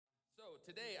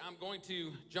Today I'm going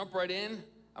to jump right in.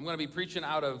 I'm going to be preaching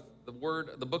out of the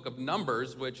book of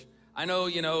Numbers, which I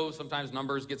know, sometimes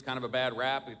Numbers gets kind of a bad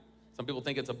rap. Some people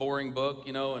think it's a boring book,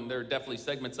 and there are definitely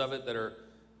segments of it that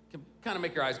can kind of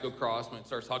make your eyes go cross when it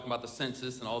starts talking about the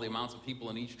census and all the amounts of people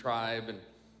in each tribe.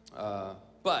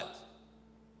 But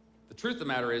the truth of the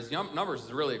matter is, Numbers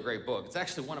is really a great book. It's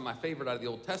actually one of my favorite out of the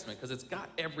Old Testament because it's got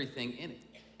everything in it.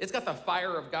 It's got the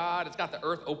fire of God. It's got the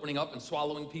earth opening up and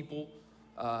swallowing people.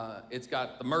 It's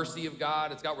got the mercy of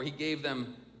God. It's got where he gave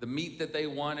them the meat that they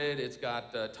wanted. It's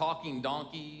got talking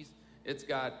donkeys. It's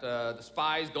got the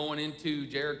spies going into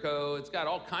Jericho. It's got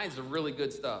all kinds of really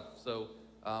good stuff. So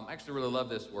I actually really love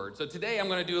this word. So today I'm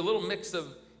going to do a little mix of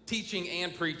teaching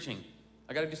and preaching.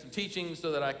 I got to do some teaching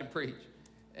so that I can preach.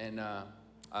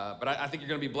 But I think you're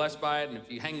going to be blessed by it. And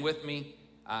if you hang with me,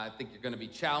 I think you're going to be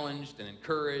challenged and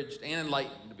encouraged and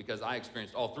enlightened because I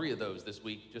experienced all three of those this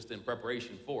week just in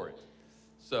preparation for it.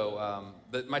 So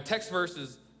my text verse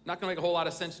is not going to make a whole lot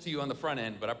of sense to you on the front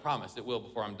end, but I promise it will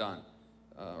before I'm done.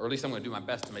 Or at least I'm going to do my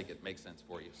best to make it make sense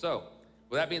for you. So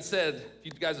with that being said, if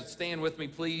you guys would stand with me,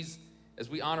 please, as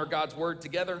we honor God's word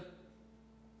together.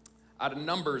 Out of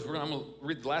Numbers, I'm going to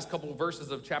read the last couple of verses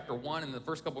of chapter 1 and the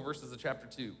first couple of verses of chapter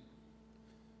 2.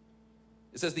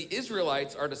 It says, the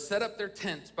Israelites are to set up their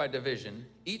tents by division,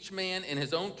 each man in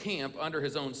his own camp under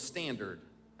his own standard.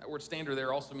 That word standard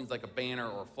there also means like a banner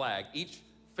or a flag. Each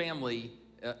family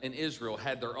in Israel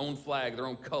had their own flag, their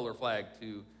own color flag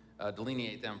to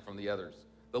delineate them from the others.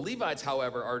 The Levites,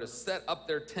 however, are to set up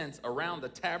their tents around the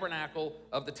tabernacle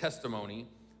of the testimony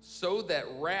so that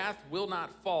wrath will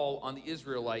not fall on the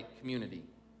Israelite community.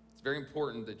 It's very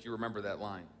important that you remember that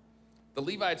line. The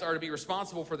Levites are to be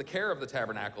responsible for the care of the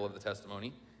tabernacle of the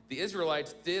testimony. The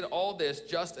Israelites did all this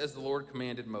just as the Lord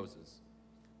commanded Moses.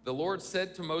 The Lord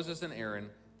said to Moses and Aaron,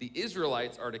 the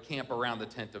Israelites are to camp around the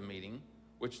tent of meeting,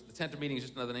 which the tent of meeting is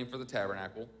just another name for the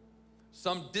tabernacle,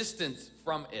 some distance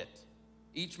from it,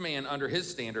 each man under his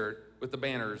standard with the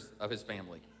banners of his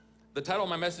family. The title of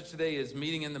my message today is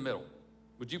Meeting in the Middle.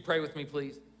 Would you pray with me,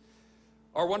 please?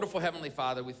 Our wonderful Heavenly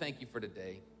Father, we thank you for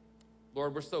today.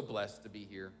 Lord, we're so blessed to be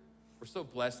here. We're so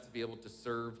blessed to be able to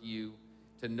serve you,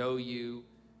 to know you,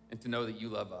 and to know that you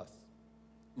love us.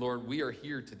 Lord, we are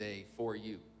here today for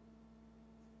you.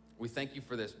 We thank you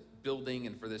for this building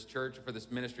and for this church and for this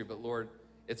ministry, but Lord,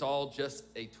 it's all just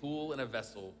a tool and a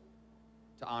vessel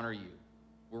to honor you.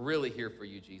 We're really here for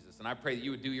you, Jesus. And I pray that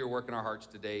you would do your work in our hearts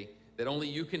today that only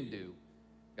you can do,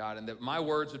 God, and that my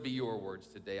words would be your words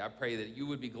today. I pray that you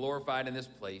would be glorified in this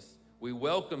place. We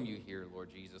welcome you here, Lord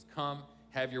Jesus. Come,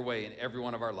 have your way in every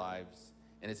one of our lives.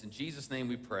 And it's in Jesus' name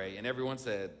we pray. And everyone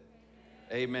said,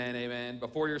 amen, amen.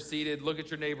 Before you're seated, look at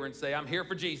your neighbor and say, I'm here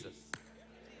for Jesus.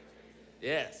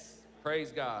 Yes,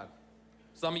 praise God.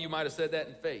 Some of you might have said that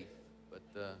in faith,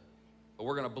 but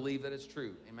we're going to believe that it's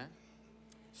true, amen?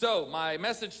 So my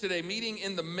message today, meeting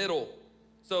in the middle.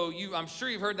 So I'm sure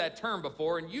you've heard that term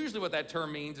before, and usually what that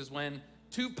term means is when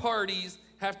two parties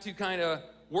have to kind of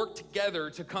work together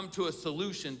to come to a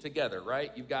solution together,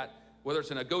 right? You've got, whether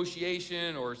it's a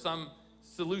negotiation or some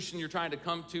solution you're trying to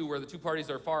come to where the two parties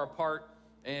are far apart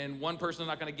and one person's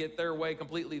not going to get their way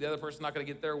completely, the other person's not going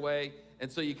to get their way,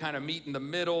 and so you kind of meet in the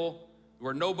middle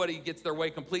where nobody gets their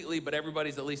way completely, but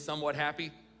everybody's at least somewhat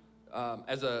happy.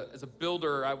 As a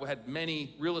builder, I had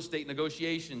many real estate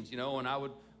negotiations, and I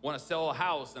would want to sell a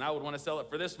house, and I would want to sell it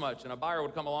for this much, and a buyer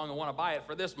would come along and want to buy it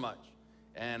for this much,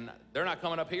 and they're not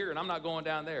coming up here, and I'm not going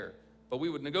down there. But we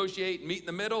would negotiate, meet in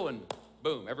the middle, and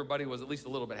boom, everybody was at least a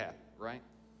little bit happy, right?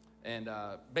 And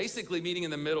basically, meeting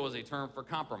in the middle is a term for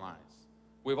compromise.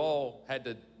 We've all had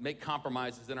to make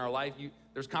compromises in our life.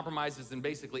 There's compromises in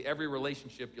basically every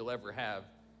relationship you'll ever have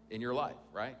in your life,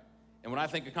 right? And when I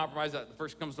think of compromise, the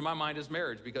first comes to my mind is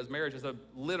marriage, because marriage is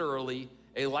literally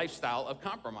a lifestyle of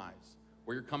compromise,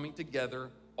 where you're coming together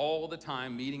all the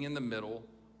time, meeting in the middle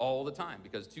all the time,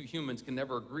 because two humans can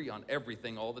never agree on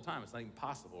everything all the time. It's not even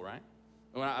possible, right?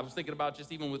 When I was thinking about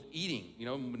just even with eating,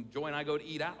 when Joy and I go to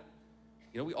eat out,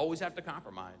 we always have to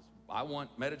compromise. I want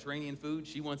Mediterranean food,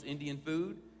 she wants Indian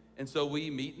food, and so we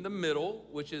meet in the middle,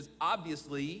 which is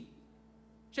obviously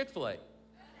Chick-fil-A.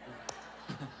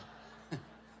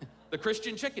 The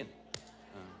Christian chicken.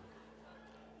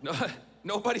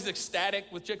 Nobody's ecstatic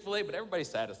with Chick-fil-A, but everybody's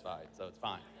satisfied, so it's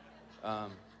fine.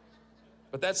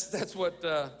 But that's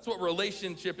what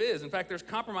relationship is. In fact, there's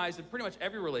compromise in pretty much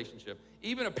every relationship,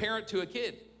 even a parent to a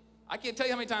kid. I can't tell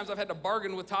you how many times I've had to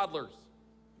bargain with toddlers,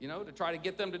 to try to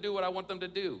get them to do what I want them to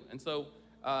do. And so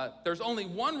there's only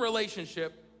one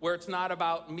relationship where it's not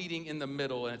about meeting in the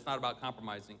middle and it's not about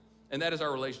compromising, and that is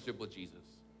our relationship with Jesus.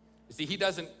 You see, he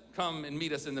doesn't come and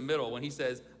meet us in the middle when he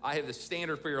says, I have the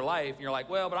standard for your life. And you're like,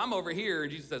 well, but I'm over here.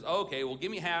 And Jesus says, okay, well,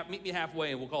 meet me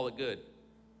halfway and we'll call it good.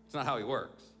 It's not how he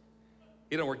works.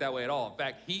 He don't work that way at all. In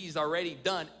fact, he's already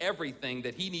done everything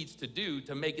that he needs to do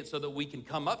to make it so that we can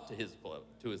come up to his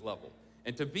level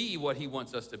and to be what he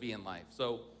wants us to be in life.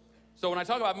 So when I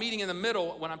talk about meeting in the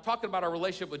middle, when I'm talking about our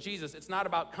relationship with Jesus, it's not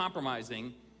about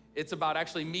compromising. It's about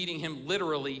actually meeting him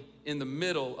literally in the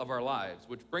middle of our lives,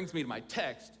 which brings me to my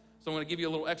text. So I'm going to give you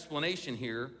a little explanation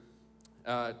here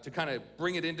to kind of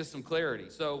bring it into some clarity.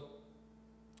 So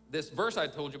this verse I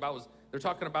told you about they're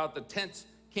talking about the tents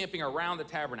camping around the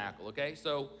tabernacle, okay?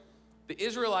 So the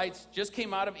Israelites just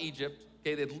came out of Egypt,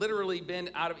 okay? They'd literally been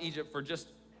out of Egypt for just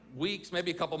weeks,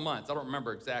 maybe a couple months. I don't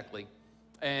remember exactly.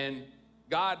 And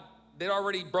they'd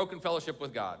already broken fellowship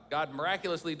with God. God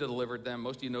miraculously delivered them.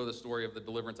 Most of you know the story of the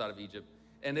deliverance out of Egypt.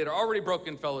 And they'd already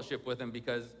broken fellowship with him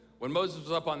because when Moses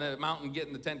was up on the mountain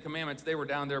getting the 10 Commandments, they were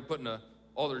down there putting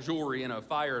all their jewelry in a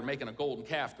fire and making a golden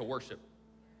calf to worship.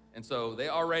 And so they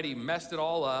already messed it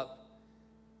all up.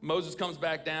 Moses comes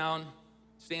back down,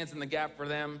 stands in the gap for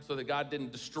them so that God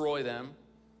didn't destroy them.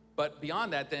 But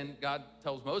beyond that, then God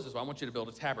tells Moses, well, I want you to build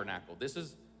a tabernacle.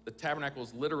 The tabernacle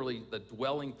is literally the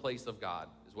dwelling place of God,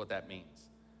 is what that means,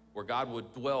 where God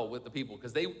would dwell with the people.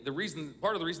 Because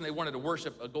part of the reason they wanted to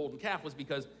worship a golden calf was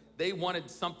because they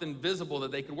wanted something visible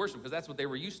that they could worship, because that's what they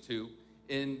were used to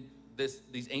in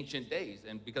these ancient days.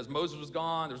 And because Moses was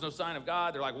gone, there was no sign of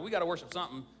God, they're like, well, we got to worship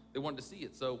something. They wanted to see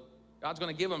it. So God's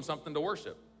going to give them something to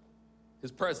worship,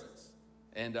 his presence.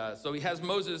 And so he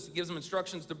gives them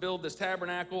instructions to build this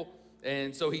tabernacle.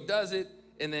 And so he does it.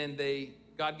 And then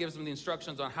God gives them the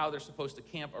instructions on how they're supposed to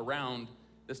camp around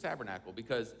this tabernacle.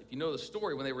 Because if you know the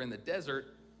story, when they were in the desert,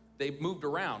 they moved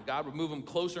around. God would move them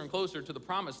closer and closer to the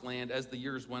promised land as the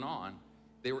years went on.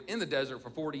 They were in the desert for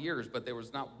 40 years, but there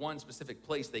was not one specific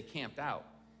place they camped out.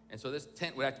 And so this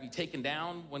tent would have to be taken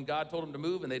down when God told them to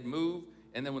move, and they'd move.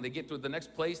 And then when they get to the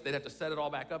next place, they'd have to set it all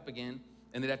back up again,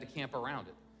 and they'd have to camp around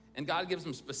it. And God gives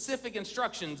them specific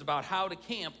instructions about how to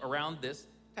camp around this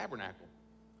tabernacle.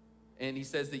 And he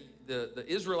says the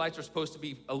Israelites are supposed to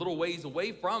be a little ways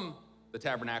away from the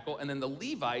tabernacle, and then the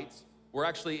Levites were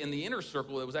actually in the inner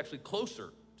circle that was actually closer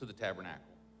to the tabernacle.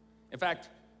 In fact,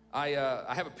 I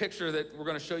have a picture that we're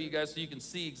going to show you guys so you can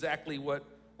see exactly what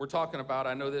we're talking about.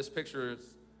 I know this picture is,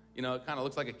 it kind of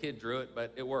looks like a kid drew it,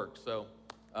 but it works. So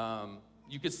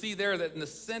you can see there that in the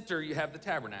center you have the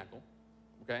tabernacle,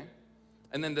 okay?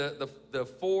 And then the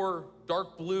four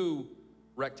dark blue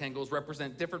rectangles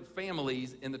represent different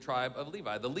families in the tribe of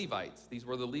Levi, the Levites. These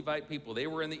were the Levite people. They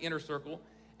were in the inner circle,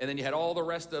 and then you had all the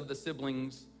rest of the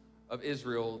siblings of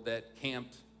Israel that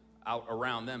camped out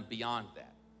around them beyond that.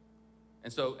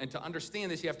 And to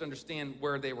understand this, you have to understand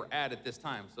where they were at this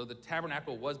time. So the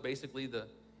tabernacle was basically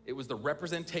it was the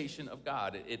representation of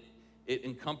God. It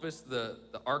encompassed the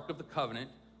Ark of the Covenant,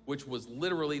 which was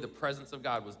literally the presence of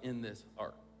God was in this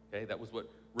ark. Okay, that was what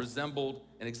resembled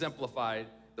and exemplified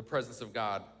the presence of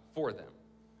God for them.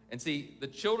 And see, the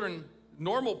children,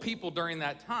 normal people during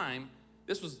that time,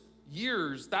 this was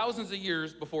years, thousands of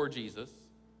years before Jesus,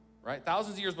 right?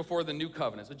 Thousands of years before the new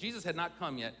covenant. So Jesus had not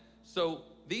come yet. So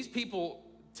these people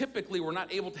typically were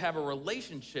not able to have a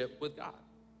relationship with God.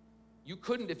 You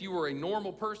couldn't, if you were a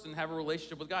normal person, have a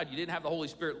relationship with God. You didn't have the Holy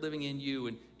Spirit living in you,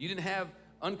 and you didn't have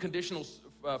unconditional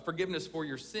forgiveness for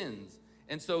your sins.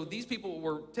 And so these people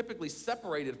were typically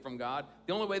separated from God.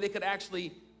 The only way they could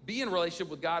actually be in a relationship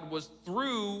with God was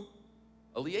through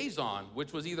a liaison,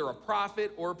 which was either a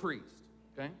prophet or a priest,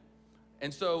 okay?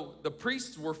 And so the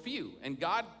priests were few, and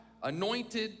God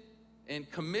anointed and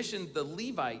commissioned the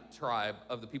Levite tribe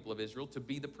of the people of Israel to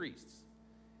be the priests.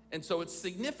 And so it's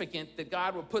significant that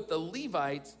God would put the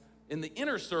Levites in the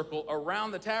inner circle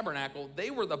around the tabernacle. They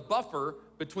were the buffer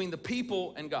between the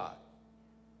people and God.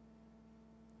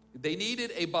 They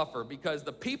needed a buffer because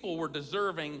the people were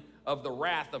deserving of the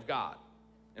wrath of God.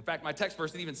 In fact, my text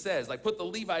verse even says, put the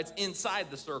Levites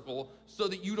inside the circle so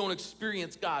that you don't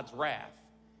experience God's wrath.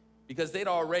 Because they'd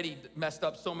already messed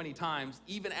up so many times,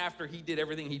 even after he did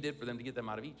everything he did for them to get them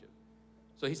out of Egypt.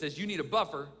 So he says, you need a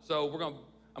buffer, so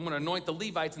I'm going to anoint the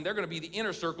Levites, and they're going to be the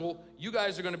inner circle. You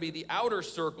guys are going to be the outer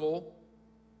circle,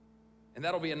 and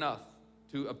that'll be enough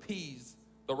to appease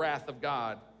the wrath of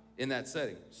God in that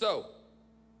setting. So,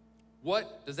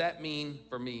 what does that mean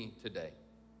for me today?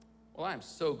 Well, I'm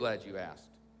so glad you asked,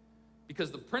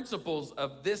 because the principles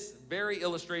of this very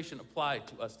illustration apply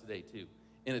to us today too,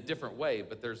 in a different way,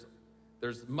 but there's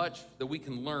much that we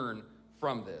can learn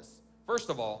from this.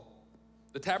 First of all,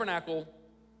 the tabernacle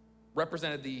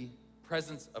represented the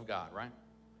presence of God, right?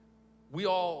 We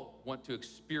all want to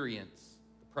experience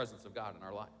the presence of God in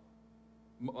our life.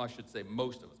 I should say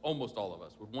most of us, almost all of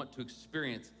us, would want to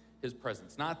experience his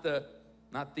presence. Not the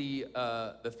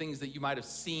things that you might have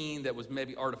seen that was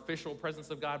maybe artificial presence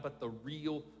of God, but the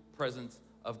real presence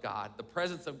of God. The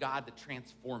presence of God that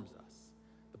transforms us.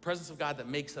 The presence of God that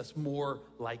makes us more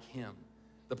like him.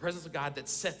 The presence of God that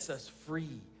sets us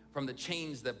free from the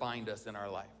chains that bind us in our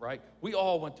life, right? We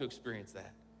all want to experience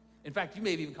that. In fact, you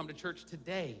may have even come to church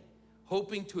today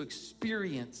hoping to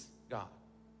experience God.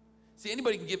 See,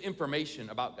 anybody can give information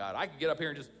about God. I could get up here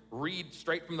and just read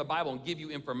straight from the Bible and give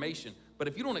you information. But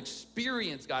if you don't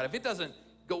experience God, if it doesn't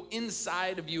go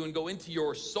inside of you and go into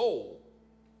your soul,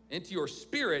 into your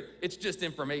spirit, it's just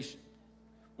information.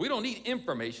 We don't need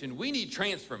information. We need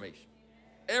transformation.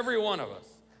 Every one of us.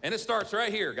 And it starts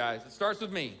right here, guys. It starts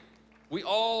with me. We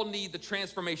all need the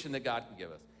transformation that God can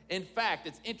give us. In fact,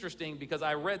 it's interesting because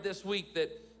I read this week that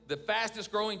the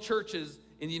fastest growing churches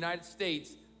in the United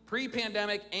States,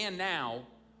 pre-pandemic and now,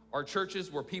 are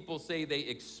churches where people say they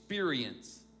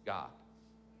experience God.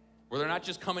 Where they're not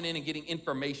just coming in and getting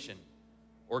information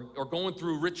or going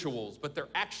through rituals, but they're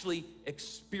actually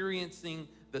experiencing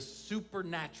the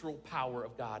supernatural power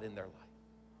of God in their life.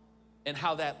 And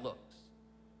how that looks.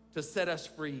 To set us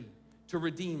free, to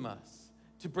redeem us,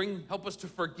 to help us to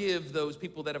forgive those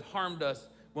people that have harmed us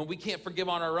when we can't forgive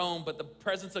on our own, but the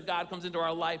presence of God comes into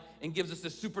our life and gives us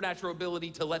this supernatural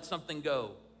ability to let something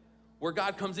go. Where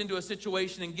God comes into a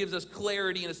situation and gives us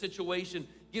clarity in a situation,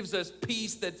 gives us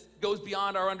peace that goes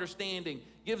beyond our understanding,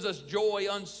 gives us joy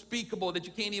unspeakable that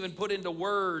you can't even put into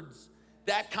words.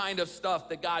 That kind of stuff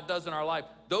that God does in our life.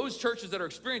 Those churches that are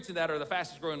experiencing that are the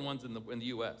fastest growing ones in the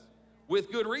U.S.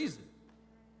 with good reason.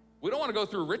 We don't want to go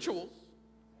through rituals.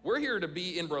 We're here to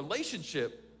be in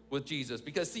relationship with Jesus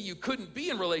because, see, you couldn't be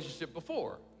in relationship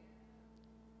before.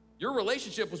 Your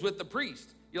relationship was with the priest.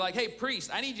 You're like, hey, priest,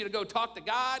 I need you to go talk to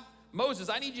God. Moses,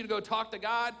 I need you to go talk to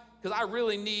God because I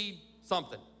really need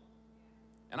something.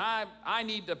 And I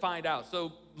need to find out.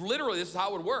 So literally, this is how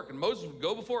it would work. And Moses would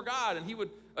go before God and he would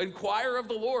inquire of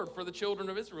the Lord for the children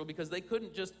of Israel because they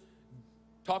couldn't just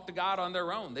talk to God on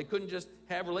their own. They couldn't just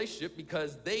have a relationship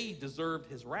because they deserved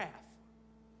his wrath.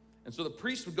 And so the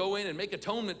priest would go in and make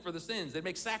atonement for the sins. They'd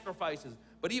make sacrifices.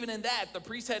 But even in that, the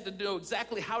priest had to know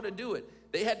exactly how to do it.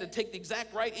 They had to take the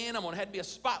exact right animal. It had to be a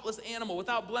spotless animal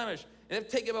without blemish. And they had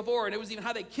to take it before. And it was even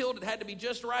how they killed it had to be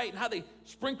just right. And how they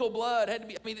sprinkle blood had to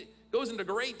be, it goes into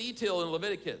great detail in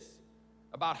Leviticus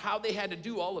about how they had to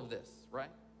do all of this, right?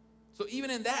 So even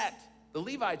in that, the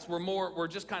Levites were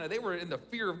just kind of, they were in the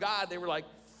fear of God. They were like,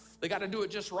 they got to do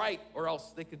it just right or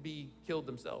else they could be killed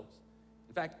themselves.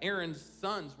 In fact, Aaron's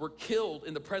sons were killed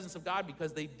in the presence of God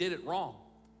because they did it wrong.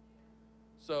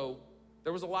 So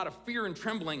there was a lot of fear and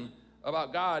trembling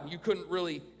about God. You couldn't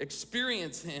really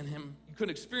experience him. You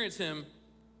couldn't experience him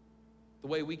the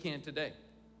way we can today.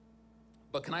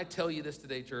 But can I tell you this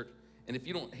today, church? And if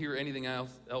you don't hear anything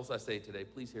else I say today,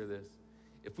 please hear this.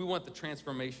 If we want the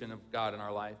transformation of God in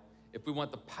our life, if we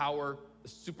want the power, the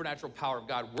supernatural power of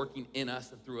God working in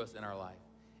us and through us in our life,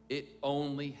 it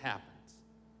only happens.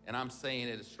 And I'm saying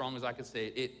it as strong as I can say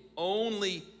it. It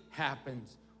only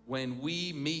happens when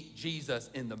we meet Jesus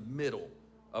in the middle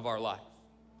of our life.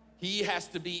 He has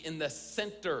to be in the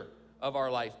center of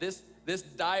our life. This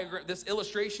diagram, this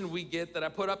illustration we get that I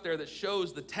put up there that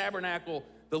shows the tabernacle,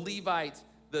 the Levites,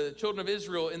 the children of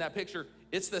Israel in that picture,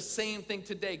 it's the same thing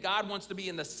today. God wants to be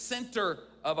in the center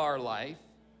of our life.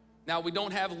 Now, we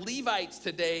don't have Levites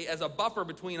today as a buffer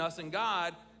between us and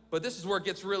God, but this is where it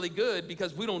gets really good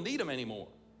because we don't need them anymore.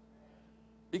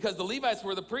 Because the Levites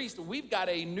were the priests, we've got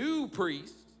a new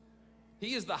priest.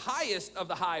 He is the highest of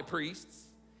the high priests,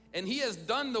 and he has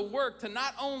done the work to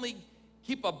not only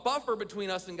keep a buffer between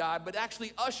us and God, but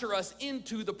actually usher us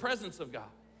into the presence of God.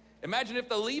 Imagine if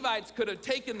the Levites could have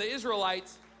taken the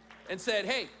Israelites and said,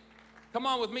 hey, come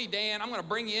on with me, Dan. I'm going to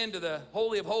bring you into the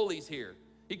Holy of Holies here.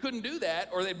 He couldn't do that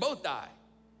or they'd both die.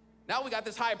 Now we got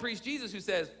this high priest, Jesus, who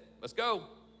says, let's go.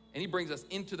 And he brings us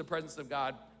into the presence of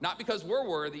God, not because we're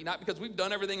worthy, not because we've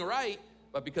done everything right,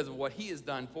 but because of what he has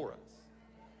done for us.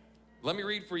 Let me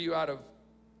read for you out of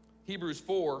Hebrews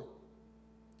 4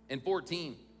 and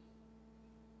 14.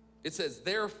 It says,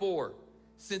 therefore,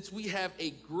 since we have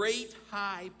a great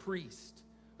high priest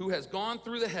who has gone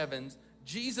through the heavens,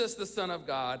 Jesus, the Son of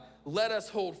God, let us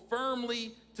hold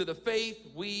firmly to the faith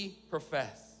we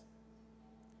profess.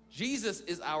 Jesus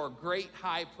is our great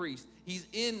high priest. He's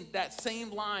in that same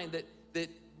line that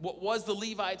what was the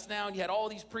Levites now, and you had all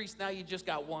these priests, now you just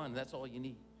got one. That's all you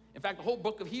need. In fact, the whole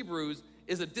book of Hebrews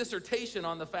is a dissertation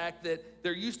on the fact that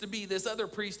there used to be this other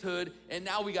priesthood, and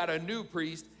now we got a new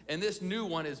priest, and this new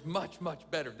one is much, much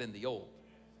better than the old.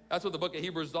 That's what the book of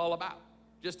Hebrews is all about.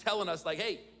 just telling us like,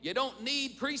 hey, you don't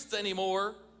need priests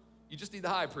anymore. You just need the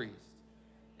high priest.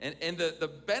 And the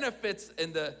benefits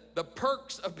and the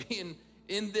perks of being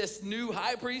in this new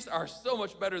high priest are so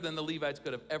much better than the Levites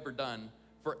could have ever done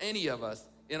for any of us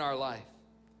in our life.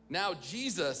 Now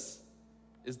Jesus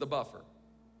is the buffer.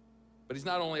 But he's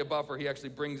not only a buffer, he actually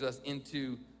brings us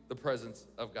into the presence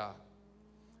of God.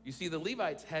 You see, the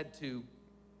Levites had to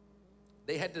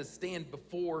stand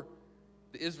before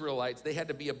the Israelites. They had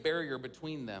to be a barrier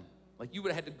between them. Like you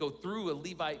would have had to go through a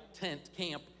Levite tent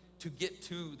camp to get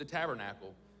to the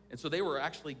tabernacle. And so they were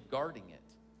actually guarding it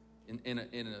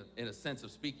in a sense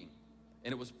of speaking.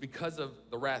 And it was because of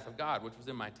the wrath of God, which was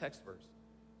in my text verse.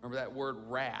 Remember that word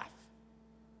wrath,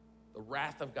 the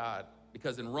wrath of God.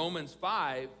 Because in Romans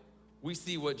 5, we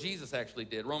see what Jesus actually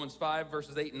did. Romans 5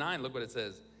 verses 8 and 9, look what it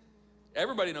says.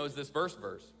 Everybody knows this verse.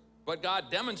 But God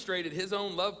demonstrated his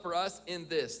own love for us in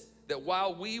this, that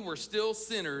while we were still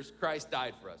sinners, Christ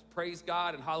died for us. Praise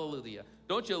God and hallelujah.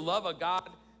 Don't you love a God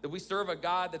that we serve, a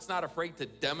God that's not afraid to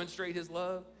demonstrate his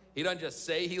love? He doesn't just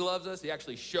say he loves us, he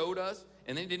actually showed us.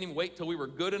 And then he didn't even wait till we were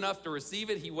good enough to receive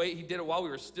it. He did it while we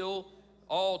were still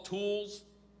all tools.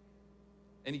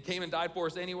 And he came and died for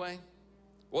us anyway.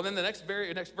 Well, then the next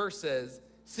verse says,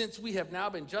 since we have now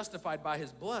been justified by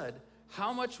his blood,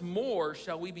 how much more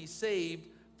shall we be saved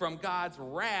from God's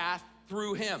wrath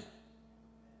through him?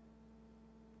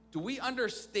 Do we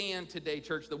understand today,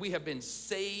 church, that we have been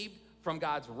saved from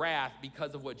God's wrath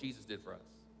because of what Jesus did for us?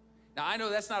 Now, I know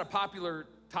that's not a popular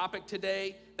topic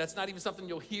today. That's not even something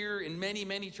you'll hear in many,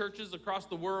 many churches across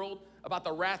the world about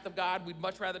the wrath of God. We'd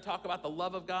much rather talk about the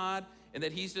love of God and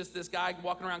that he's just this guy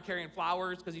walking around carrying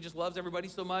flowers because he just loves everybody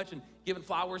so much and giving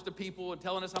flowers to people and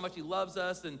telling us how much he loves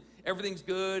us and everything's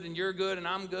good and you're good and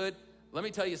I'm good. Let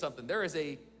me tell you something. There is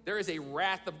a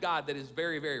wrath of God that is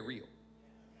very, very real.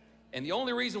 And the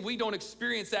only reason we don't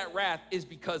experience that wrath is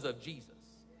because of Jesus.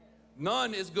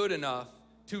 None is good enough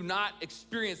to not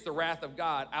experience the wrath of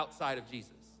God outside of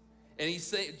Jesus.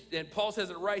 And Paul says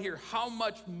it right here, how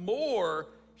much more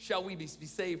shall we be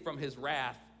saved from his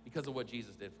wrath because of what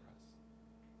Jesus did for us?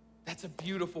 That's a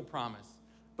beautiful promise.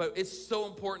 But it's so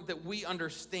important that we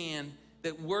understand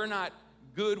that we're not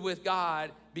good with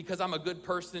God because I'm a good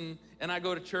person and I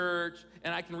go to church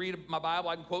and I can read my Bible,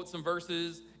 I can quote some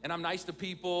verses and I'm nice to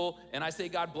people and I say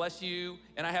God bless you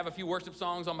and I have a few worship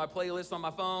songs on my playlist on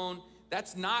my phone.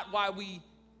 That's not why we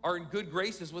are in good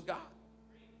graces with God.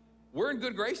 We're in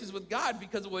good graces with God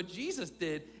because of what Jesus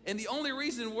did. And the only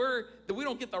reason that we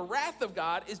don't get the wrath of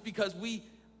God is because we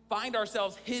find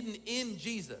ourselves hidden in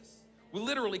Jesus. We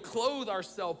literally clothe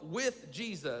ourselves with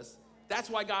Jesus. That's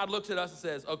why God looks at us and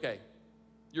says, okay,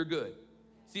 you're good.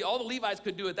 See, all the Levites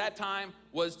could do at that time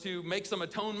was to make some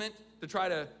atonement to try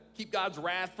to keep God's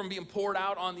wrath from being poured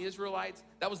out on the Israelites.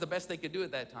 That was the best they could do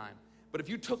at that time. But if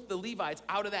you took the Levites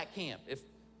out of that camp, if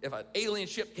an alien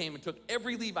ship came and took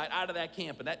every Levite out of that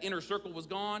camp and that inner circle was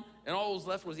gone and all that was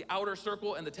left was the outer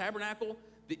circle and the tabernacle,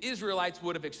 the Israelites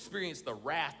would have experienced the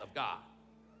wrath of God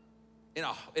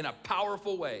in a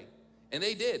powerful way. And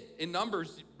they did. In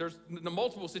Numbers, there's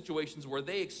multiple situations where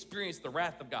they experienced the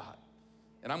wrath of God.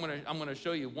 And I'm gonna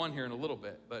show you one here in a little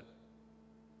bit, but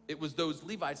it was those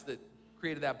Levites that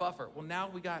created that buffer. Well, now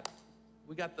we got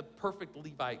the perfect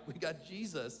Levite. We got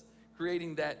Jesus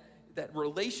creating that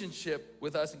relationship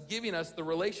with us and giving us the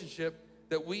relationship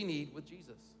that we need with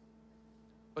Jesus.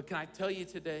 But can I tell you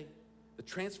today, the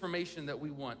transformation that we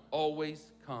want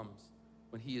always comes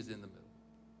when he is in the middle.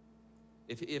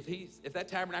 If that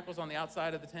tabernacle's on the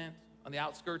outside of the tent, on the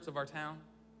outskirts of our town,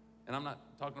 and I'm not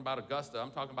talking about Augusta,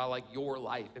 I'm talking about like your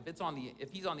life. If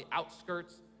he's on the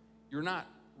outskirts, you're not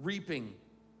reaping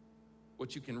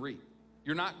what you can reap.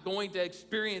 You're not going to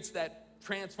experience that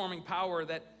transforming power,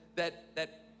 that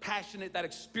passionate, that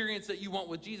experience that you want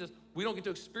with Jesus. We don't get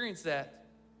to experience that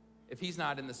if he's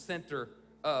not in the center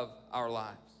of our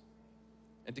lives.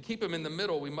 And to keep him in the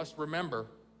middle, we must remember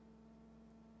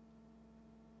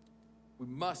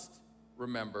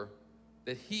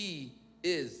that he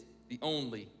is the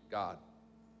only God.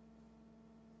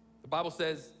 The Bible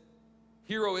says,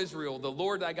 "Hear, O Israel, the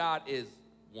Lord thy God is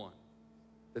one."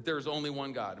 That there is only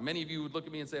one God. And many of you would look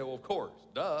at me and say, well, of course,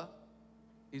 duh,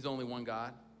 he's only one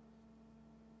God.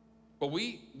 But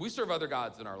we serve other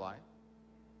gods in our life.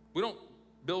 We don't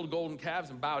build golden calves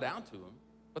and bow down to them,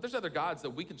 but there's other gods that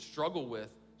we can struggle with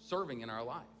serving in our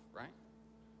life, right?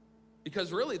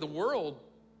 Because really the world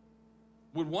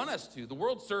would want us to. The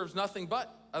world serves nothing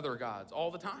but other gods all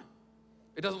the time.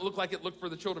 It doesn't look like it looked for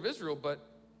the children of Israel, but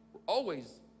we're always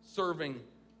serving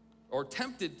or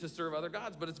tempted to serve other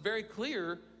gods. But it's very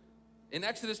clear in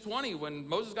Exodus 20, when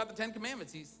Moses got the 10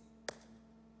 Commandments, it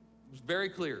was very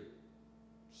clear.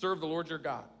 Serve the Lord your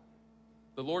God.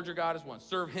 The Lord your God is one.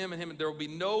 Serve him and him. There will be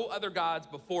no other gods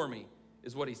before me,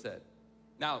 is what he said.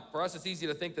 Now, for us, it's easy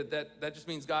to think that just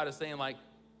means God is saying like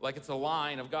it's a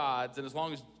line of gods, and as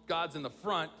long as God's in the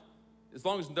front, as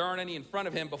long as there aren't any in front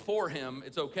of him, before him,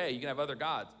 it's okay. You can have other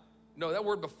gods. No, that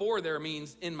word before there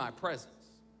means in my presence.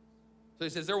 So he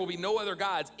says, there will be no other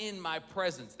gods in my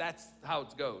presence. That's how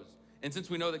it goes. And since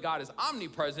we know that God is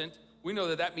omnipresent, we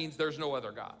know that means there's no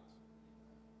other gods.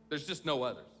 There's just no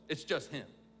others. It's just him.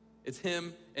 It's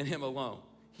him and him alone.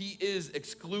 He is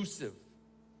exclusive.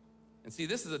 And see,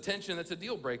 this is a tension that's a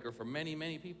deal breaker for many,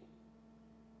 many people.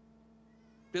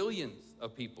 Billions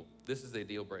of people, this is a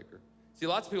deal breaker. See,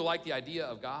 lots of people like the idea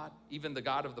of God, even the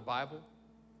God of the Bible.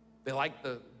 They like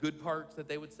the good parts that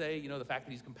they would say, the fact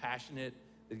that he's compassionate,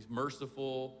 that he's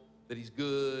merciful, that he's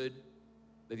good,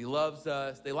 that he loves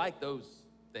us. They like those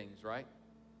things, right?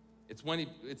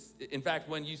 In fact,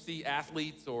 when you see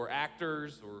athletes or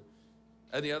actors or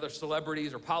any other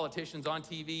celebrities or politicians on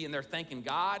TV and they're thanking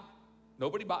God,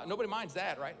 nobody minds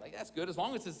that, right? Like, that's good. As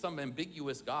long as it's some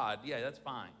ambiguous God, yeah, that's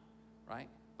fine, right?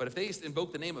 But if they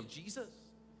invoke the name of Jesus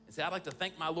and say, I'd like to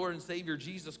thank my Lord and Savior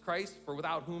Jesus Christ, for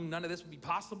without whom none of this would be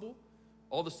possible,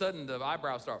 all of a sudden the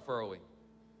eyebrows start furrowing.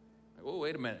 Like, oh,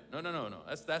 wait a minute. No.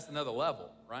 That's another level,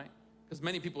 right? Because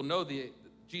many people know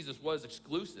Jesus was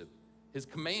exclusive. His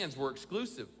commands were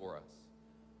exclusive for us.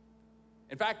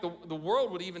 In fact, the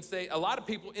world would even say, a lot of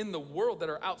people in the world that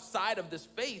are outside of this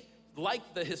faith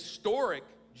like the historic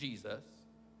Jesus,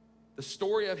 the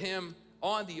story of him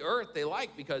on the earth, they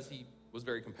like because he was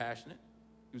very compassionate.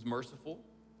 He was merciful.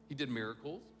 He did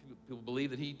miracles. People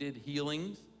believe that he did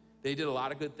healings. They did a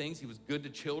lot of good things. He was good to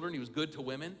children. He was good to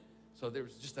women. So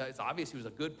it's obvious he was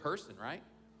a good person, right?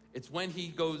 It's when he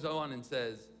goes on and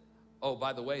says, oh,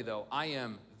 by the way, though, I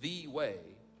am the way,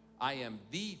 I am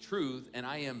the truth, and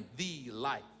I am the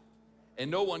life.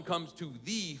 And no one comes to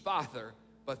the Father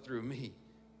but through me.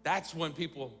 That's when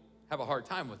people have a hard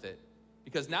time with it,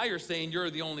 because now you're saying you're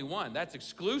the only one. That's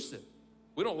exclusive.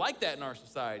 We don't like that in our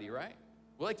society, right?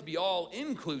 We like to be all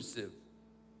inclusive.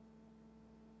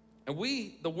 And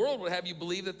the world would have you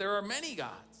believe that there are many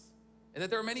gods and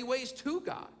that there are many ways to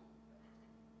God.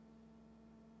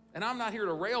 And I'm not here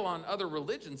to rail on other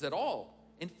religions at all.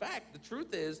 In fact, the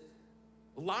truth is,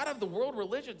 a lot of the world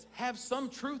religions have some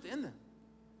truth in them.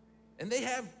 And they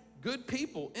have good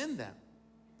people in them.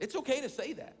 It's okay to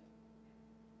say that.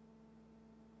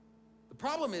 The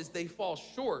problem is they fall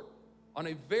short on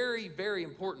a very, very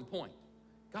important point.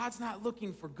 God's not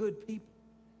looking for good people.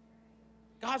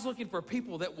 God's looking for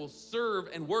people that will serve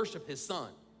and worship his son.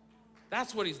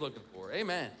 That's what he's looking for.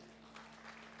 Amen.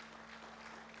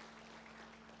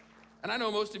 And I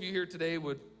know most of you here today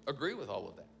would agree with all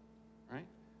of that, right?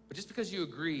 But just because you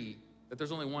agree that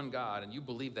there's only one God and you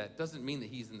believe that doesn't mean that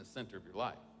he's in the center of your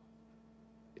life.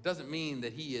 It doesn't mean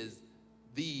that he is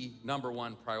the number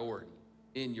one priority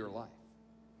in your life.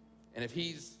 And if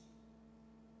he's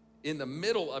in the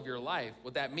middle of your life,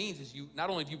 what that means is not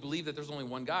only do you believe that there's only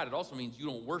one God, it also means you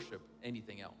don't worship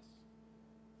anything else.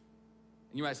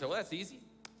 And you might say, well, that's easy.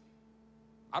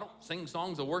 I don't sing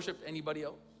songs of worship to anybody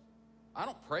else. I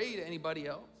don't pray to anybody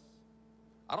else.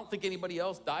 I don't think anybody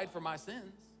else died for my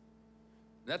sins.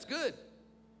 That's good.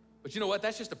 But you know what?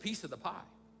 That's just a piece of the pie.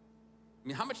 I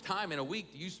mean, how much time in a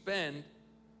week do you spend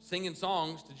singing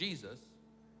songs to Jesus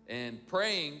and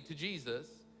praying to Jesus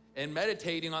and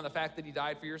meditating on the fact that he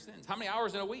died for your sins? How many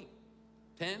hours in a week?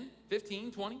 10,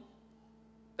 15, 20?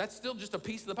 That's still just a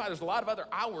piece of the pie. There's a lot of other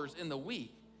hours in the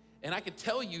week. And I can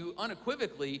tell you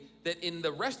unequivocally that in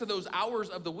the rest of those hours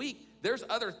of the week, there's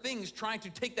other things trying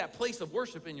to take that place of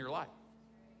worship in your life.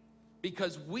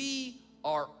 Because we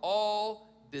are all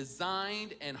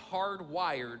designed and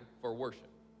hardwired for worship.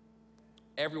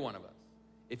 Every one of us.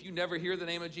 If you never hear the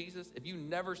name of Jesus, if you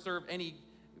never serve any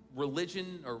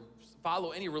religion or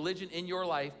follow any religion in your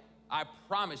life, I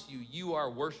promise you, you are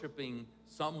worshiping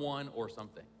someone or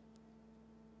something.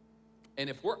 And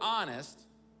if we're honest,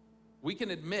 we can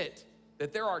admit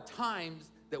that there are times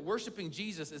that worshiping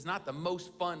Jesus is not the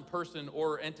most fun person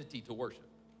or entity to worship.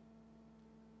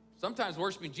 Sometimes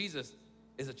worshiping Jesus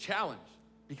is a challenge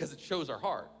because it shows our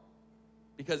heart.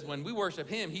 Because when we worship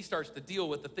him, he starts to deal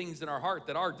with the things in our heart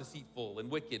that are deceitful and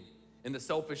wicked and the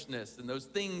selfishness and those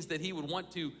things that he would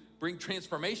want to bring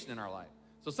transformation in our life.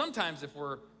 So sometimes if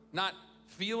we're not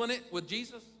feeling it with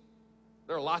Jesus,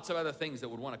 there are lots of other things that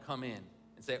would want to come in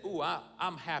and say, ooh,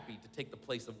 I'm happy to take the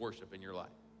place of worship in your life.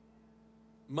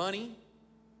 Money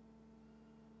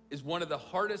is one of the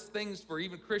hardest things for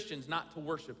even Christians not to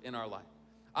worship in our life.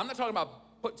 I'm not talking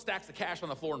about putting stacks of cash on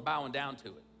the floor and bowing down to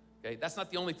it. Okay, that's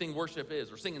not the only thing worship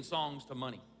is, or singing songs to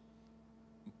money.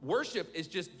 Worship is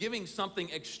just giving something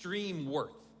extreme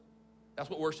worth. That's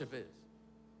what worship is.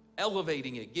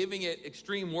 Elevating it, giving it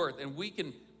extreme worth. And we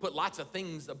can put lots of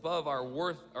things above our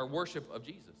worship of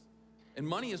Jesus. And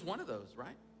money is one of those,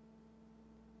 right?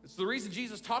 It's the reason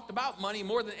Jesus talked about money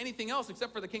more than anything else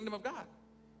except for the kingdom of God.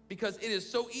 Because it is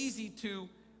so easy to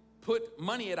put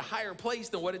money at a higher place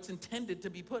than what it's intended to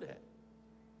be put at.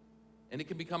 And it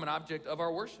can become an object of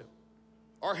our worship.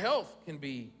 Our health can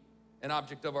be an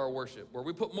object of our worship, where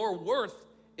we put more worth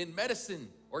in medicine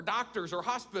or doctors or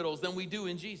hospitals than we do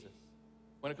in Jesus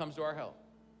when it comes to our health.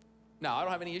 Now, I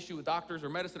don't have any issue with doctors or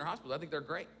medicine or hospitals. I think they're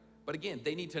great. But again,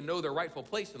 they need to know their rightful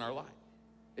place in our life.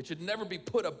 It should never be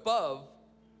put above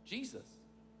Jesus.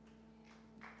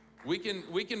 We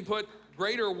can put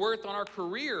greater worth on our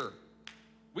career.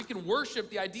 We can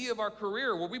worship the idea of our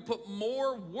career, where we put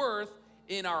more worth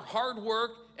in our hard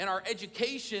work and our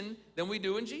education than we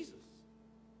do in Jesus.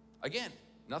 Again,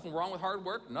 nothing wrong with hard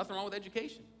work, nothing wrong with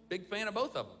education. Big fan of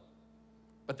both of them.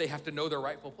 But they have to know their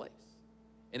rightful place.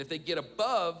 And if they get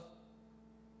above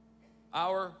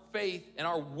our faith and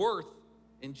our worth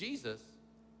in Jesus,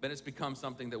 then it's become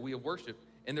something that we have worshiped.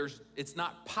 And it's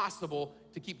not possible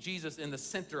to keep Jesus in the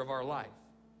center of our life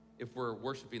if we're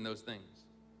worshiping those things.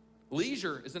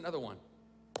 Leisure is another one.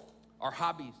 Our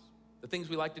hobbies, the things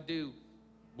we like to do,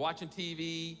 watching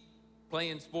TV,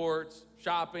 playing sports,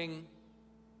 shopping,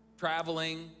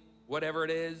 traveling, whatever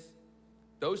it is.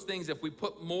 Those things, if we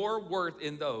put more worth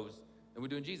in those than we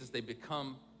do in Jesus, they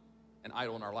become an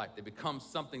idol in our life. They become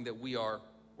something that we are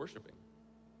worshiping.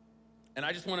 And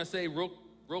I just want to say real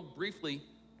briefly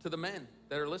to the men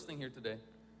that are listening here today,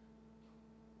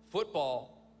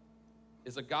 football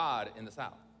is a god in the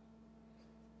South.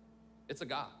 It's a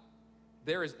god.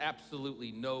 There is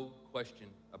absolutely no question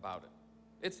about it.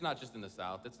 It's not just in the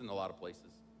South, it's in a lot of places.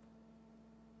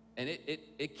 And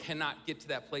it cannot get to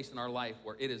that place in our life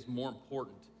where it is more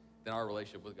important than our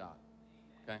relationship with God,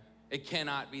 okay? It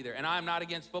cannot be there. And I'm not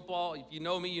against football. If you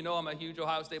know me, you know I'm a huge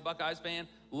Ohio State Buckeyes fan.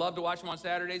 Love to watch them on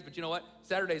Saturdays, but you know what?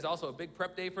 Saturday is also a big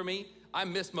prep day for me. I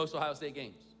miss most Ohio State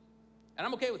games, and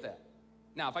I'm okay with that.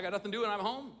 Now, if I got nothing to do and I'm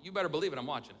home, you better believe it, I'm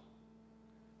watching it.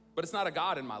 But it's not a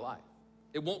God in my life.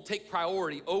 It won't take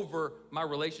priority over my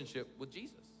relationship with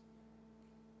Jesus.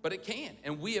 But it can,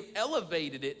 and we have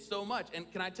elevated it so much. And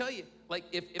can I tell you, like,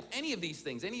 if any of these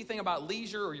things, anything about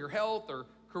leisure or your health or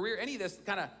career, any of this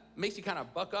kind of makes you kind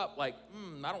of buck up, like,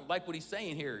 I don't like what he's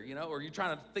saying here, you know, or you're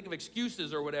trying to think of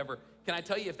excuses or whatever. Can I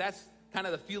tell you, if that's kind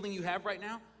of the feeling you have right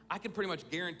now, I can pretty much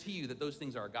guarantee you that those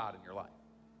things are a God in your life.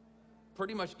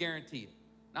 Pretty much guarantee it.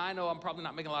 Now, I know I'm probably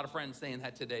not making a lot of friends saying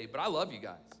that today, but I love you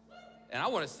guys. And I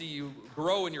want to see you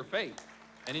grow in your faith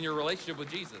and in your relationship with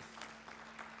Jesus.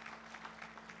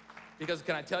 Because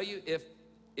can I tell you,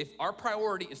 if our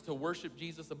priority is to worship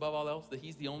Jesus above all else, that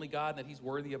he's the only God, that he's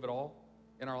worthy of it all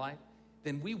in our life,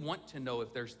 then we want to know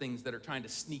if there's things that are trying to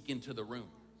sneak into the room,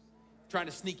 trying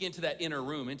to sneak into that inner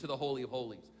room, into the Holy of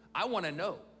Holies. I want to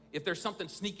know if there's something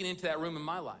sneaking into that room in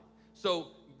my life. So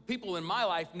people in my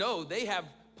life know they have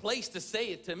place to say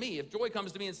it to me. If Joy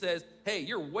comes to me and says, hey,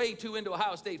 you're way too into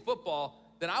Ohio State football,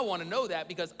 then I want to know that,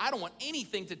 because I don't want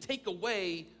anything to take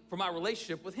away from my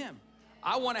relationship with him.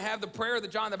 I want to have the prayer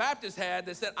that John the Baptist had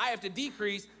that said, I have to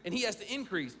decrease and he has to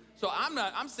increase. So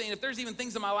I'm saying if there's even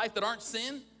things in my life that aren't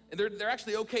sin, and they're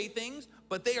actually okay things,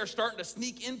 but they are starting to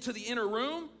sneak into the inner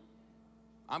room,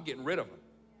 I'm getting rid of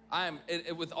them.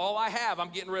 With all I have,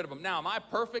 I'm getting rid of them. Now, am I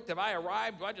perfect? Have I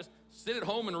arrived? Do I just sit at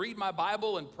home and read my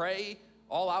Bible and pray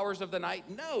all hours of the night?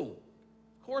 No,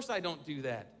 of course I don't do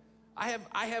that. I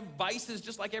have vices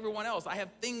just like everyone else. I have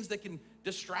things that can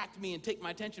distract me and take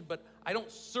my attention, but I don't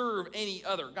serve any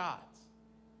other gods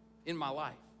in my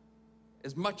life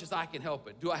as much as I can help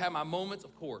it. Do I have my moments?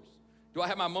 Of course. Do I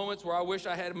have my moments where I wish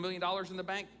I had $1 million in the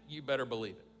bank? You better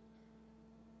believe it.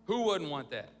 Who wouldn't want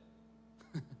that?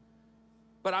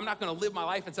 But I'm not going to live my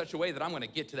life in such a way that I'm going to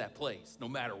get to that place no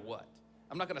matter what.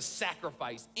 I'm not going to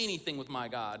sacrifice anything with my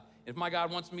God. If my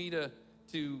God wants me to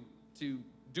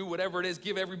do whatever it is,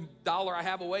 give every dollar I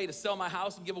have away, to sell my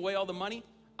house and give away all the money,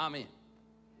 I'm in.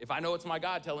 If I know it's my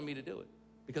God telling me to do it,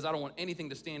 because I don't want anything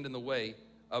to stand in the way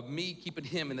of me keeping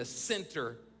him in the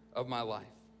center of my life.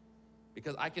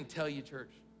 Because I can tell you,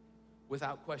 church,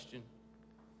 without question,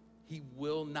 he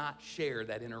will not share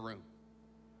that inner room.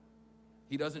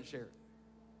 He doesn't share it.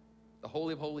 The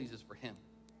Holy of Holies is for him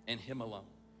and him alone,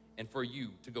 and for you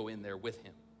to go in there with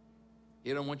him. He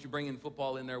doesn't want you bringing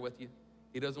football in there with you.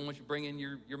 He doesn't want you bringing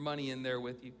your money in there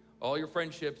with you, all your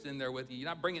friendships in there with you. You're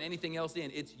not bringing anything else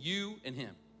in. It's you and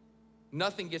him.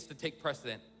 Nothing gets to take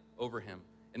precedent over him,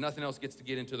 and nothing else gets to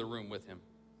get into the room with him.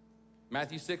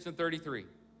 Matthew 6:33.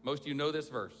 Most of you know this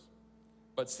verse.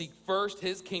 But seek first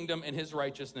his kingdom and his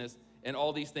righteousness, and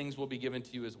all these things will be given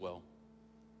to you as well.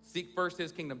 Seek first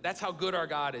his kingdom. That's how good our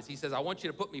God is. He says, I want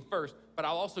you to put me first, but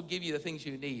I'll also give you the things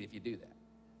you need if you do that.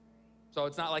 So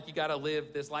it's not like you got to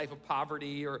live this life of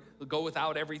poverty or go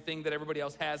without everything that everybody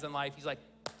else has in life. He's like,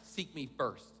 seek me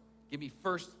first. Give me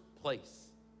first place.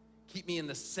 Keep me in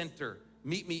the center.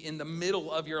 Meet me in the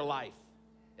middle of your life.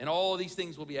 And all of these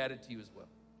things will be added to you as well.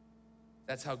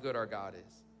 That's how good our God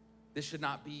is. This should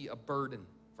not be a burden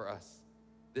for us.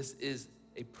 This is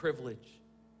a privilege.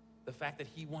 The fact that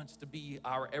he wants to be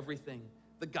our everything.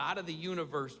 The God of the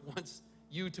universe wants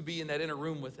you to be in that inner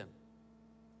room with him.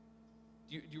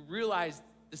 Do you realize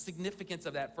the significance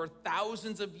of that? For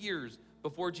thousands of years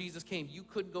before Jesus came, you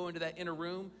couldn't go into that inner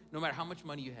room no matter how much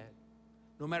money you had,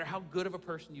 no matter how good of a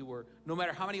person you were, no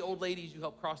matter how many old ladies you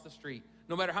helped cross the street,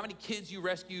 no matter how many kids you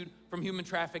rescued from human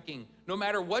trafficking, no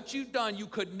matter what you've done, you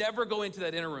could never go into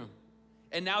that inner room.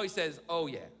 And now he says, oh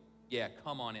yeah,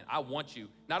 come on in. I want you.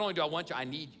 Not only do I want you, I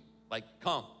need you. Like,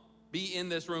 come, be in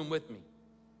this room with me.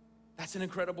 That's an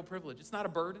incredible privilege. It's not a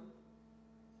burden.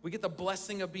 We get the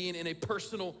blessing of being in a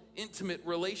personal, intimate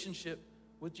relationship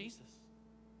with Jesus.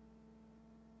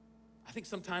 I think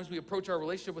sometimes we approach our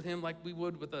relationship with him like we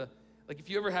would with like if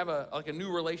you ever have a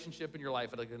new relationship in your life,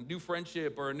 like a new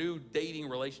friendship or a new dating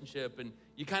relationship, and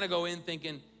you kind of go in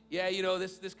thinking, yeah,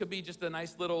 this could be just a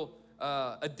nice little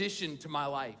addition to my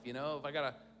life, if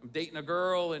I'm dating a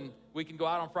girl and we can go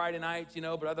out on Friday nights,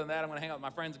 but other than that, I'm gonna hang out with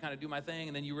my friends and kind of do my thing,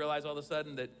 and then you realize all of a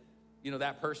sudden that,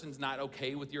 that person's not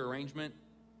okay with your arrangement,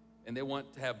 and they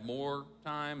want to have more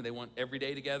time, and they want every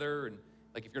day together, and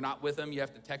like if you're not with them, you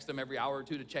have to text them every hour or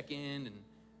two to check in, and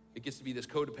it gets to be this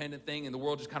codependent thing, and the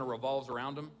world just kind of revolves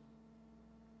around them.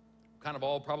 We've kind of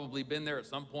all probably been there at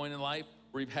some point in life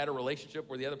where you've had a relationship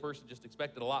where the other person just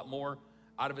expected a lot more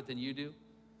out of it than you do.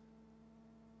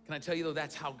 Can I tell you, though,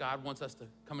 that's how God wants us to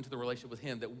come into the relationship with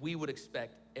him, that we would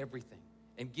expect everything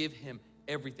and give him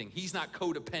everything. He's not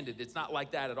codependent. It's not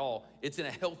like that at all. It's in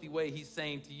a healthy way. He's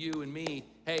saying to you and me,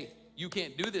 hey, you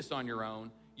can't do this on your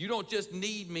own. You don't just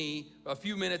need me a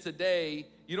few minutes a day.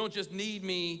 You don't just need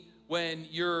me when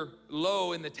you're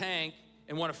low in the tank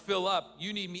and want to fill up.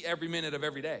 You need me every minute of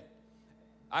every day.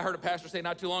 I heard a pastor say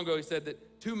not too long ago, he said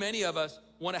that too many of us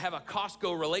want to have a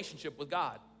Costco relationship with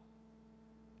God.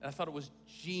 And I thought it was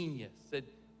genius. Said,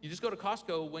 you just go to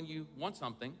Costco when you want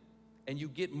something and you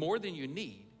get more than you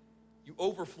need. You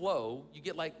overflow. You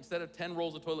get instead of 10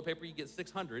 rolls of toilet paper, you get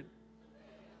 600.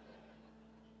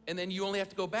 And then you only have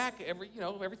to go back every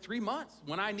 3 months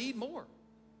when I need more.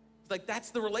 It's like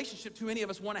that's the relationship too many of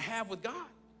us want to have with God.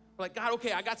 We're like, God,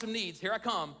 okay, I got some needs. Here I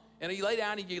come. And you lay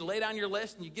down your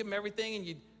list and you give him everything and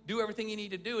you do everything you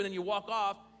need to do, and then you walk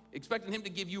off expecting him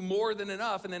to give you more than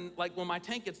enough. And then when my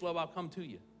tank gets low, I'll come to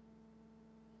you.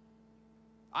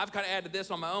 I've kind of added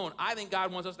this on my own. I think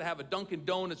God wants us to have a Dunkin'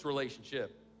 Donuts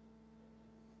relationship.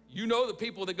 The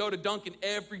people that go to Dunkin'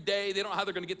 every day, they don't know how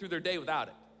they're going to get through their day without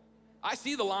it. I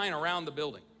see the line around the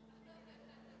building.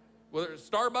 Whether it's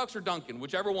Starbucks or Dunkin',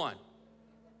 whichever one.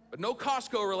 But no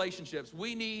Costco relationships.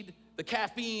 We need the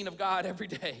caffeine of God every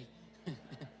day.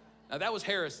 Now that was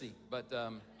heresy, but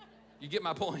you get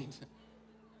my point.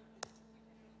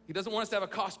 He doesn't want us to have a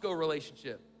Costco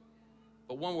relationship,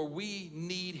 but one where we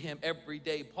need him every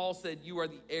day. Paul said, you are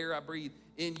the air I breathe.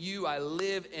 In you I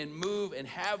live and move and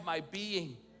have my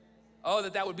being. Oh,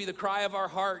 that would be the cry of our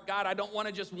heart. God, I don't want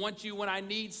to just want you when I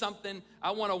need something.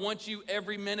 I want to want you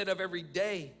every minute of every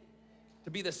day,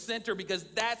 to be the center, because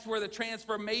that's where the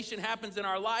transformation happens in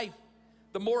our life.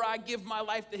 The more I give my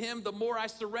life to him, the more I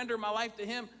surrender my life to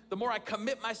him, the more I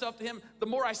commit myself to him, the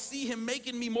more I see him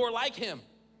making me more like him.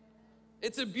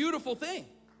 It's a beautiful thing.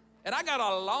 And I got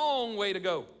a long way to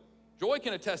go. Joy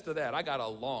can attest to that. I got a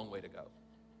long way to go.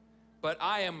 But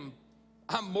I'm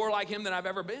more like him than I've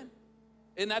ever been.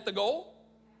 Isn't that the goal?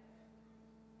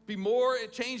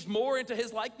 Change more into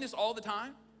his likeness all the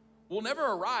time. We'll never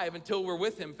arrive until we're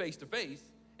with him face to face.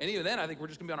 And even then, I think we're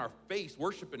just gonna be on our face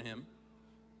worshiping him.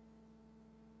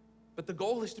 But the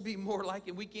goal is to be more like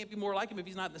him. We can't be more like him if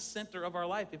he's not in the center of our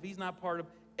life, if he's not part of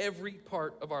every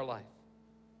part of our life.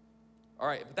 All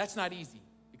right, but that's not easy,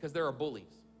 because there are bullies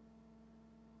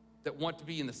that want to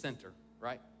be in the center,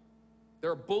 right? There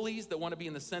are bullies that want to be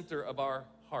in the center of our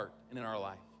heart and in our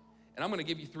life. And I'm going to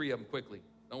give you 3 of them quickly.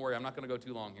 Don't worry, I'm not going to go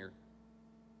too long here.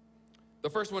 The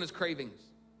first one is cravings.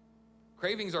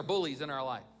 Cravings are bullies in our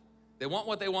life. They want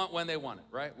what they want when they want it,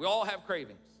 right? We all have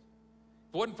cravings.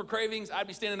 If it wasn't for cravings, I'd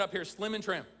be standing up here slim and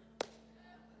trim.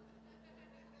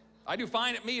 I do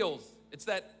fine at meals. It's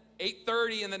that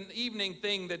 8:30 in the evening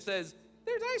thing that says,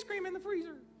 there's ice cream in the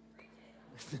freezer.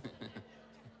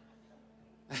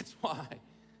 That's why.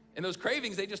 And those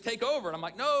cravings, they just take over. And I'm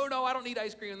like, no, I don't need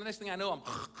ice cream. And the next thing I know, I'm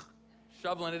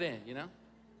shoveling it in, you know?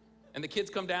 And the kids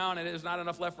come down and there's not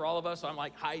enough left for all of us, so I'm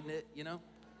like hiding it, you know?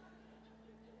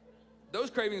 Those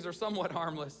cravings are somewhat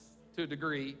harmless to a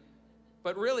degree,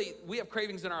 but really, we have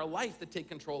cravings in our life that take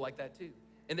control like that too.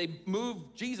 And they move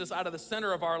Jesus out of the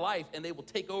center of our life and they will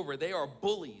take over. They are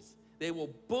bullies. They will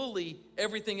bully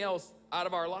everything else out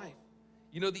of our life.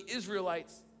 You know, the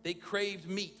Israelites, they craved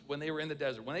meat when they were in the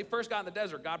desert. When they first got in the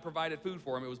desert, God provided food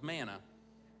for them. It was manna.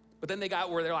 But then they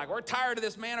got where they're like, we're tired of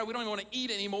this manna. We don't even want to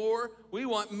eat anymore. We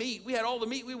want meat. We had all the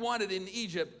meat we wanted in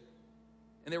Egypt.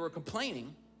 And they were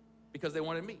complaining because they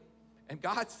wanted meat. And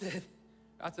God said,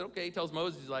 okay, he tells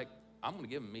Moses, he's like, I'm going to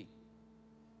give them meat.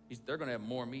 They're going to have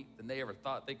more meat than they ever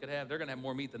thought they could have. They're going to have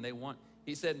more meat than they want.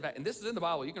 He said, in fact, and this is in the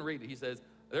Bible, you can read it. He says,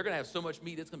 they're going to have so much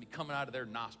meat, it's going to be coming out of their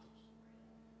nostrils.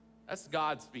 That's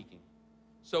God speaking.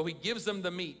 So he gives them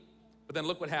the meat. But then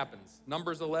look what happens.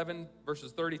 Numbers 11,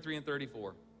 verses 33 and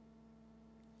 34.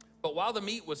 But while the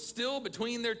meat was still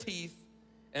between their teeth,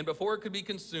 and before it could be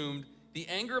consumed, the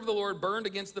anger of the Lord burned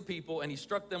against the people, and he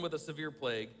struck them with a severe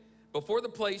plague. Before the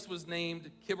place was named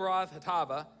Kibroth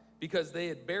Hattaavah, because they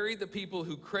had buried the people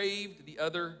who craved the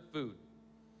other food.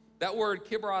 That word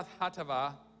Kibroth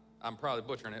Hattaavah, I'm probably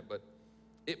butchering it, but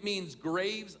it means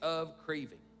graves of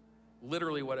craving.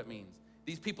 Literally what it means.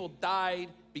 These people died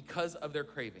because of their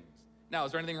cravings. Now,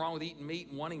 is there anything wrong with eating meat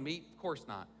and wanting meat? Of course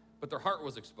not. But their heart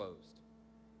was exposed.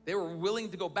 They were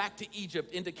willing to go back to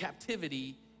Egypt into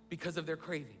captivity because of their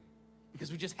craving.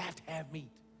 Because we just have to have meat.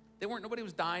 Nobody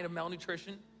was dying of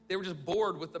malnutrition. They were just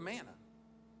bored with the manna.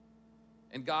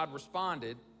 And God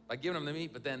responded by giving them the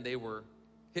meat, but then they were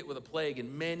hit with a plague,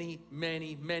 and many,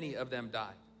 many, many of them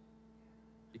died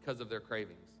because of their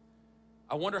cravings.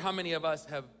 I wonder how many of us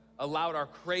have allowed our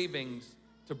cravings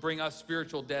to bring us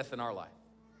spiritual death in our life.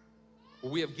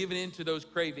 Where we have given in to those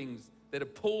cravings that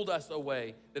have pulled us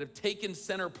away, that have taken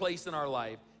center place in our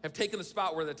life, have taken the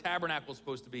spot where the tabernacle is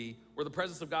supposed to be, where the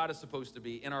presence of God is supposed to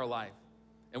be in our life,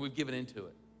 and we've given into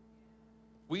it.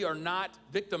 We are not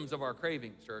victims of our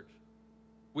cravings, church.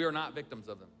 We are not victims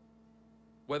of them.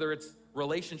 Whether it's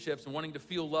relationships and wanting to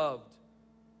feel loved,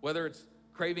 whether it's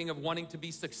craving of wanting to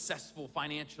be successful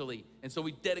financially, and so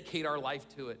we dedicate our life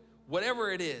to it.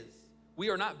 Whatever it is, we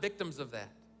are not victims of that.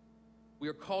 We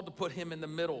are called to put him in the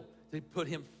middle, to put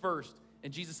him first.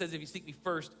 And Jesus says, if you seek me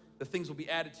first, the things will be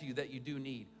added to you that you do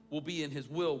need. We'll be in his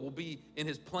will, we'll be in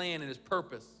his plan and his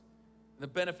purpose. And the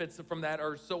benefits from that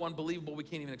are so unbelievable we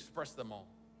can't even express them all.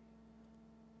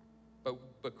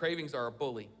 But cravings are a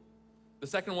bully. The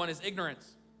second one is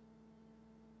ignorance.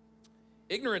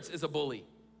 Ignorance is a bully.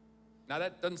 Now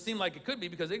that doesn't seem like it could be,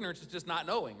 because ignorance is just not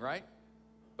knowing, right?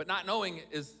 But not knowing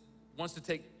wants to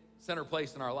take center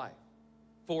place in our life,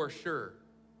 for sure.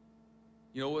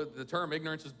 You know, the term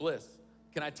ignorance is bliss.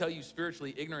 Can I tell you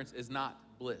spiritually, ignorance is not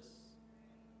bliss.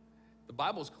 The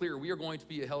Bible is clear. We are going to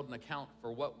be held in account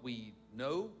for what we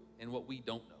know and what we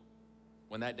don't know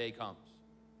when that day comes.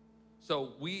 So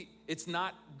it's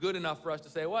not good enough for us to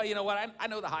say, well, you know what, I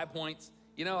know the high points.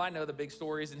 You know, I know the big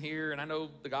stories in here, and I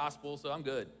know the gospel, so I'm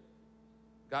good.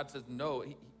 God says, no,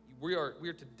 we are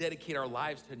to dedicate our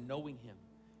lives to knowing him,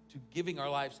 to giving our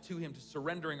lives to him, to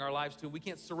surrendering our lives to him. We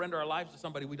can't surrender our lives to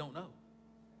somebody we don't know.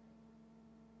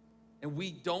 And we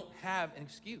don't have an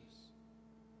excuse.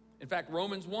 In fact,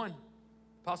 Romans 1,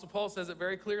 Apostle Paul says it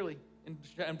very clearly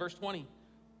in verse 20.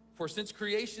 For since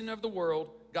creation of the world,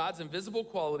 God's invisible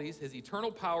qualities, his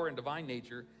eternal power and divine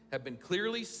nature, have been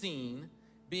clearly seen,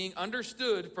 being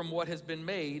understood from what has been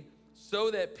made,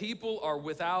 so that people are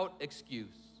without excuse.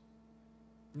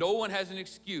 No one has an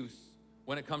excuse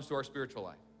when it comes to our spiritual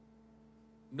life.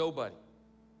 Nobody.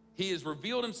 He has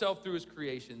revealed himself through his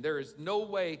creation. There is no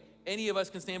way any of us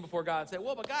can stand before God and say,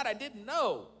 well, but God, I didn't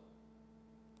know.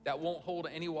 That won't hold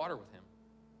any water with him.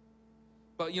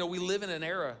 But, you know, we live in an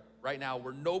era right now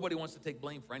where nobody wants to take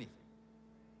blame for anything.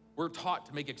 We're taught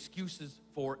to make excuses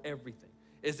for everything,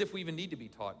 as if we even need to be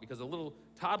taught, because a little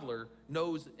toddler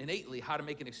knows innately how to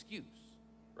make an excuse,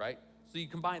 right? So you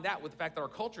combine that with the fact that our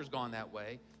culture's gone that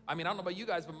way. I mean, I don't know about you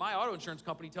guys, but my auto insurance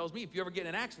company tells me if you ever get in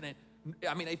an accident,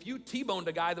 I mean, if you T-boned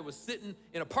a guy that was sitting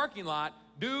in a parking lot,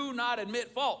 do not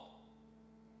admit fault,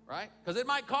 right? Because it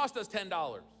might cost us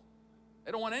 $10.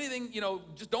 They don't want anything, you know,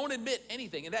 just don't admit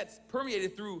anything. And that's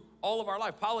permeated through all of our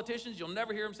life. Politicians, you'll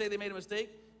never hear them say they made a mistake,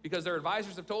 because their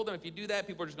advisors have told them if you do that,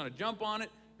 people are just going to jump on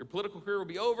it. Your political career will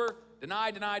be over.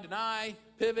 Deny,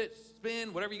 pivot,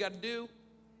 spin, whatever you got to do.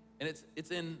 And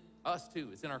it's in us too.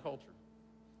 It's in our culture.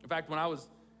 In fact, when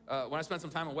I spent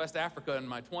some time in West Africa in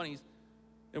my 20s,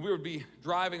 and we would be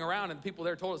driving around, and the people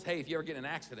there told us, hey, if you ever get in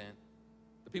an accident,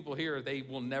 the The people here, they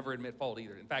will never admit fault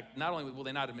either. In fact, not only will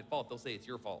they not admit fault, they'll say it's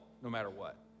your fault, no matter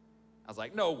what. I was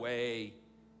like, no way.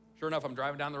 Sure enough, I'm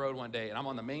driving down the road one day, and I'm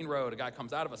on the main road. A guy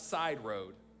comes out of a side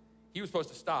road. He was supposed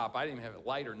to stop. I didn't even have a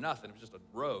light or nothing. It was just a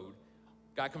road.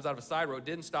 Guy comes out of a side road,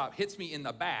 didn't stop, hits me in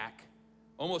the back,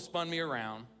 almost spun me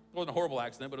around. It wasn't a horrible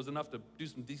accident, but it was enough to do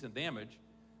some decent damage.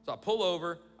 So I pull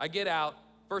over, I get out.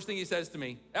 First thing he says to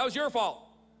me, that was your fault.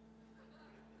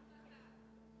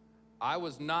 I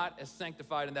was not as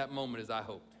sanctified in that moment as I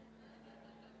hoped.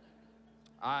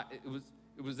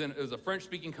 It was a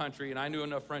French-speaking country, and I knew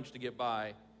enough French to get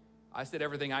by. I said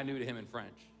everything I knew to him in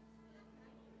French.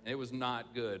 And it was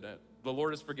not good. The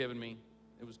Lord has forgiven me.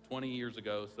 It was 20 years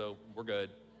ago, so we're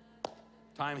good.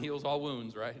 Time heals all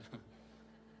wounds, right?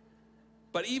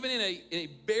 But even in a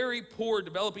very poor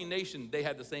developing nation, they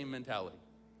had the same mentality.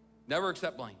 Never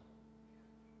accept blame.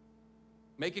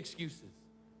 Make excuses.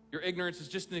 Your ignorance is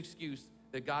just an excuse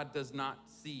that God does not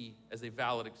see as a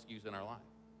valid excuse in our life.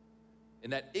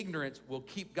 And that ignorance will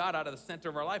keep God out of the center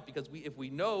of our life, because if we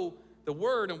know the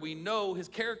Word and we know His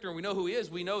character and we know who He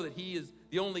is, we know that He is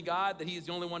the only God, that He is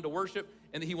the only one to worship,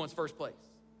 and that He wants first place.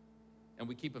 And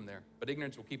we keep Him there. But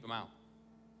ignorance will keep Him out.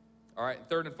 All right,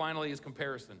 third and finally is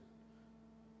comparison.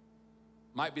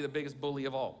 Might be the biggest bully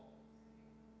of all.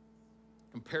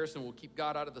 Comparison will keep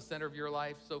God out of the center of your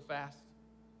life so fast.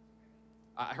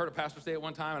 I heard a pastor say it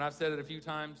one time, and I've said it a few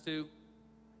times too.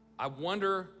 I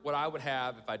wonder what I would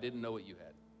have if I didn't know what you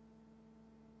had.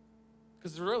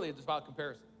 Because really, it's about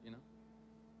comparison, you know.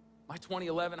 My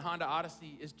 2011 Honda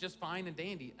Odyssey is just fine and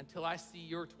dandy until I see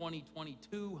your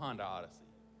 2022 Honda Odyssey.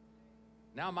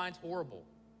 Now mine's horrible.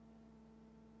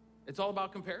 It's all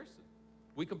about comparison.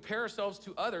 We compare ourselves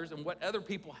to others and what other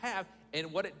people have,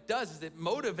 and what it does is it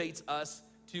motivates us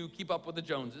to keep up with the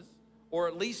Joneses, or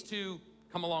at least to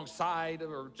come alongside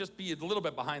or just be a little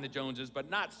bit behind the Joneses, but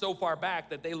not so far back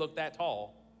that they look that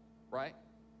tall, right?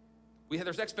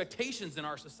 There's expectations in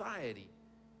our society,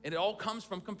 and it all comes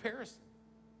from comparison.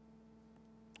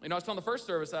 You know, I was telling the first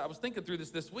service, I was thinking through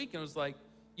this week, and it was like,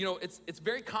 you know, it's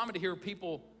very common to hear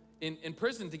people in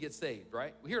prison to get saved,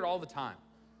 right? We hear it all the time.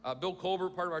 Bill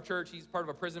Colbert, part of our church, he's part of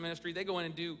a prison ministry. They go in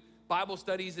and do Bible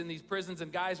studies in these prisons, and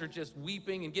guys are just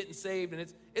weeping and getting saved,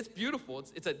 and it's beautiful.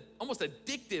 It's almost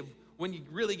addictive when you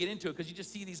really get into it, because you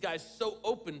just see these guys so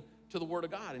open to the Word of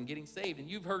God and getting saved. And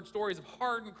you've heard stories of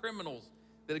hardened criminals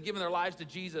that have given their lives to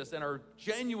Jesus and are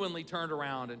genuinely turned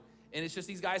around. And it's just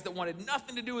these guys that wanted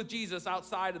nothing to do with Jesus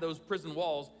outside of those prison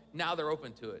walls. Now they're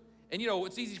open to it. And, you know,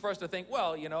 it's easy for us to think,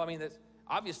 well, you know, I mean, that's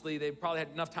obviously they probably had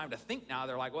enough time to think now.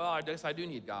 They're like, well, I guess I do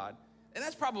need God. And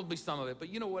that's probably some of it. But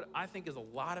you know what I think is a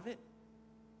lot of it?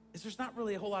 Is there's not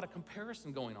really a whole lot of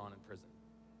comparison going on in prison,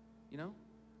 you know?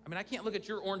 I mean, I can't look at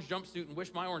your orange jumpsuit and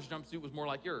wish my orange jumpsuit was more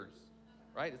like yours,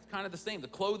 right? It's kind of the same. The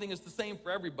clothing is the same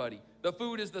for everybody. The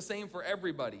food is the same for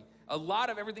everybody. A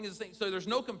lot of everything is the same. So there's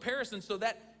no comparison. So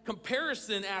that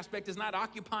comparison aspect is not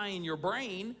occupying your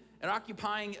brain and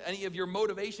occupying any of your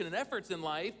motivation and efforts in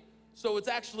life. So it's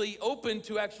actually open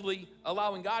to actually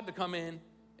allowing God to come in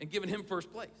and giving Him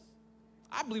first place.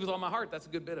 I believe with all my heart that's a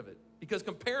good bit of it, because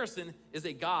comparison is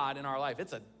a god in our life.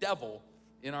 It's a devil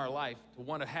in our life to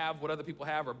want to have what other people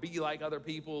have, or be like other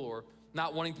people, or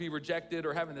not wanting to be rejected,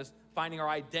 or having this, finding our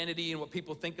identity in what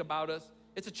people think about us.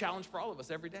 It's a challenge for all of us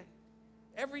every day.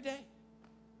 Every day.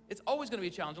 It's always going to be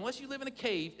a challenge. Unless you live in a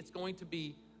cave, it's going to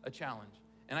be a challenge.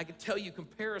 And I can tell you,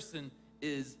 comparison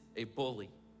is a bully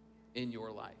in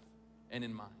your life and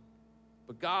in mine.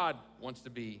 But God wants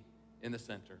to be in the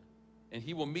center, and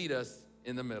He will meet us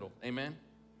in the middle. Amen?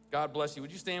 God bless you.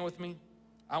 Would you stand with me?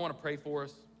 I want to pray for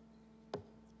us.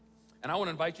 And I want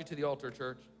to invite you to the altar,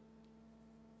 church.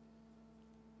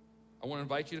 I want to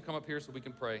invite you to come up here so we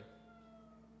can pray.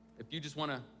 If you just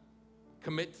want to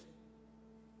commit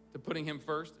to putting Him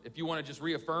first, if you want to just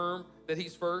reaffirm that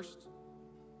He's first,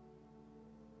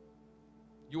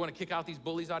 you want to kick out these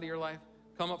bullies out of your life,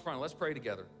 come up front. Let's pray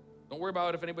together. Don't worry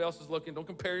about if anybody else is looking. Don't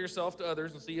compare yourself to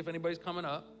others and see if anybody's coming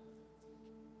up.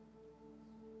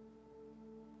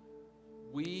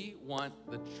 We want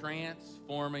the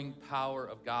transforming power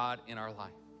of God in our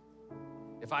life.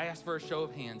 If I asked for a show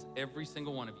of hands, every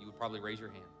single one of you would probably raise your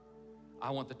hand.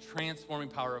 I want the transforming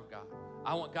power of God.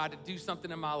 I want God to do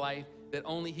something in my life that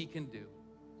only He can do.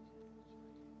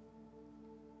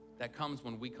 That comes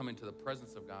when we come into the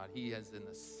presence of God. He is in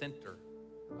the center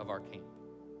of our camp.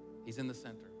 He's in the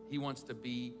center. He wants to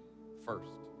be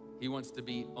first. He wants to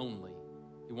be only.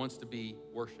 He wants to be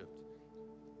worshiped.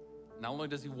 Not only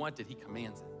does He want it, He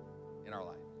commands it in our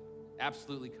life.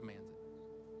 Absolutely commands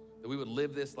it. That we would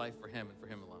live this life for Him and for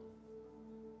Him alone.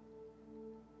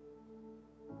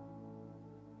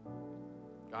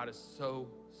 God is so,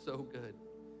 So good.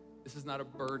 This is not a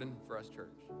burden for us,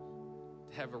 church,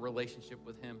 to have a relationship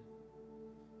with him.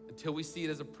 Until we see it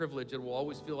as a privilege, it will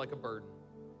always feel like a burden.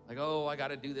 Like, oh, I got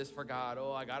to do this for God.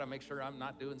 Oh, I got to make sure I'm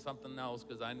not doing something else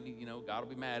because I need, God will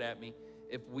be mad at me.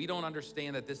 If we don't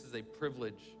understand that this is a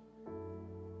privilege,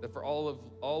 that for all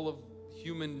of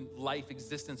human life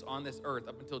existence on this earth,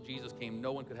 up until Jesus came,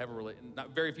 no one could have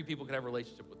very few people could have a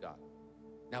relationship with God.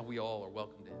 Now we all are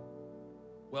welcomed in.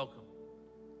 Welcome.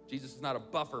 Jesus is not a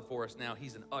buffer for us now.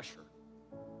 He's an usher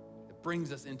that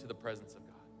brings us into the presence of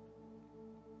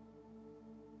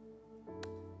God.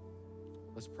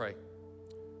 Let's pray.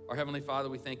 Our Heavenly Father,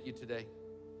 we thank you today.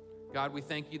 God, we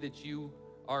thank you that you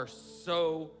are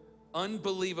so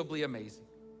unbelievably amazing.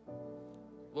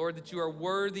 Lord, that you are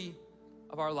worthy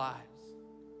of our lives.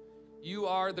 You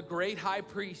are the great high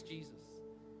priest, Jesus.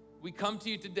 We come to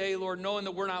you today, Lord, knowing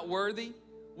that we're not worthy.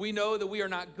 We know that we are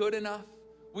not good enough.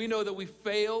 We know that we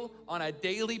fail on a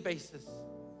daily basis.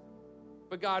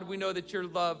 But God, we know that your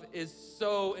love is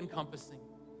so encompassing.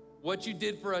 What you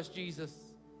did for us, Jesus,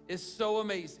 is so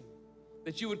amazing.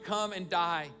 That you would come and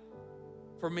die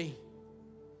for me.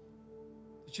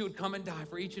 That you would come and die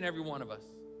for each and every one of us.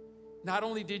 Not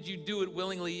only did you do it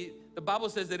willingly, the Bible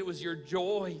says that it was your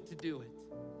joy to do it.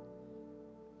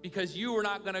 Because you were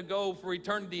not going to go for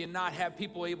eternity and not have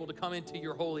people able to come into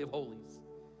your Holy of Holies.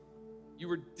 You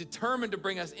were determined to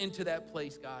bring us into that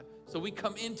place, God. So we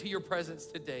come into your presence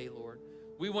today, Lord.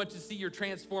 We want to see your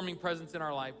transforming presence in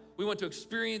our life. We want to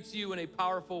experience you in a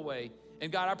powerful way.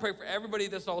 And God, I pray for everybody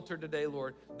at this altar today,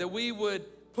 Lord, that we would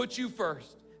put you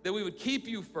first, that we would keep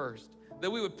you first, that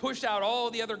we would push out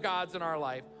all the other gods in our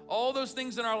life, all those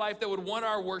things in our life that would want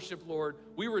our worship, Lord.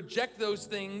 We reject those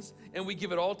things and we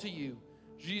give it all to you.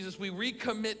 Jesus, we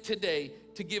recommit today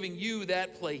to giving you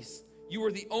that place. You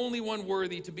are the only one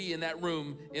worthy to be in that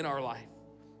room in our life.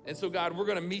 And so, God, we're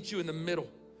gonna meet you in the middle.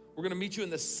 We're gonna meet you in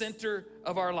the center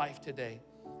of our life today.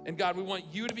 And God, we want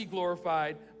you to be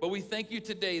glorified, but we thank you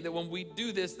today that when we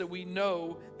do this, that we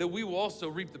know that we will also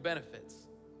reap the benefits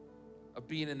of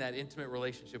being in that intimate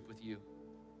relationship with you.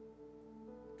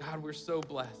 God, we're so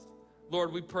blessed.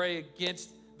 Lord, we pray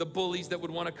against the bullies that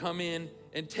would want to come in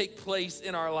and take place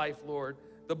in our life, Lord.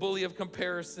 The bully of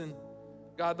comparison,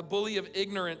 God, the bully of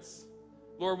ignorance.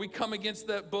 Lord, we come against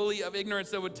that bully of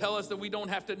ignorance that would tell us that we don't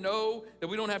have to know, that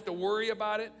we don't have to worry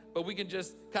about it, but we can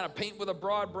just kind of paint with a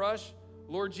broad brush.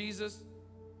 Lord Jesus,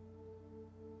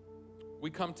 we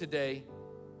come today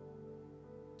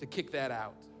to kick that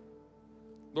out.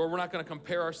 Lord, we're not going to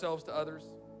compare ourselves to others.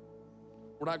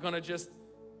 We're not going to just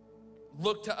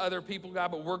look to other people,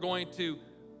 God, but we're going to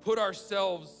put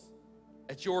ourselves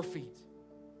at your feet.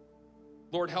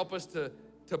 Lord, help us to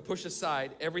push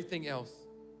aside everything else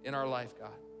in our life,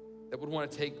 God, that would want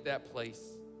to take that place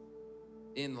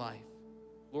in life.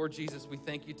 Lord Jesus, we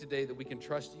thank you today that we can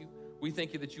trust you. We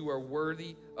thank you that you are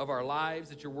worthy of our lives,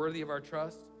 that you're worthy of our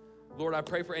trust. Lord, I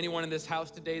pray for anyone in this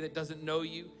house today that doesn't know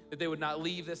you, that they would not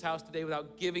leave this house today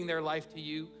without giving their life to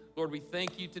you. Lord, we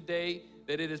thank you today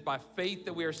that it is by faith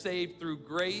that we are saved through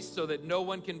grace so that no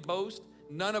one can boast.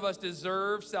 None of us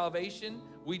deserve salvation.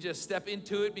 We just step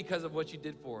into it because of what you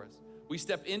did for us. We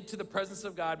step into the presence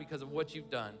of God because of what you've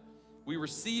done. We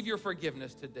receive your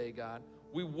forgiveness today, God.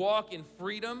 We walk in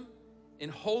freedom, in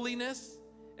holiness,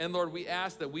 and Lord, we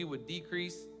ask that we would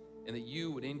decrease and that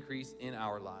you would increase in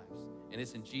our lives. And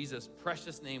it's in Jesus'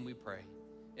 precious name we pray.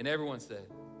 And everyone said,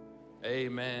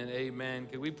 amen, amen.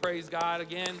 Can we praise God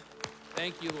again?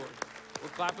 Thank you, Lord. We're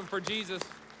clapping for Jesus.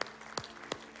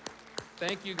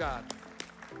 Thank you, God.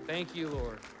 Thank you,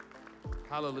 Lord.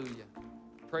 Hallelujah.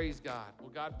 Praise God.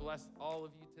 Well, God bless all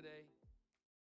of you.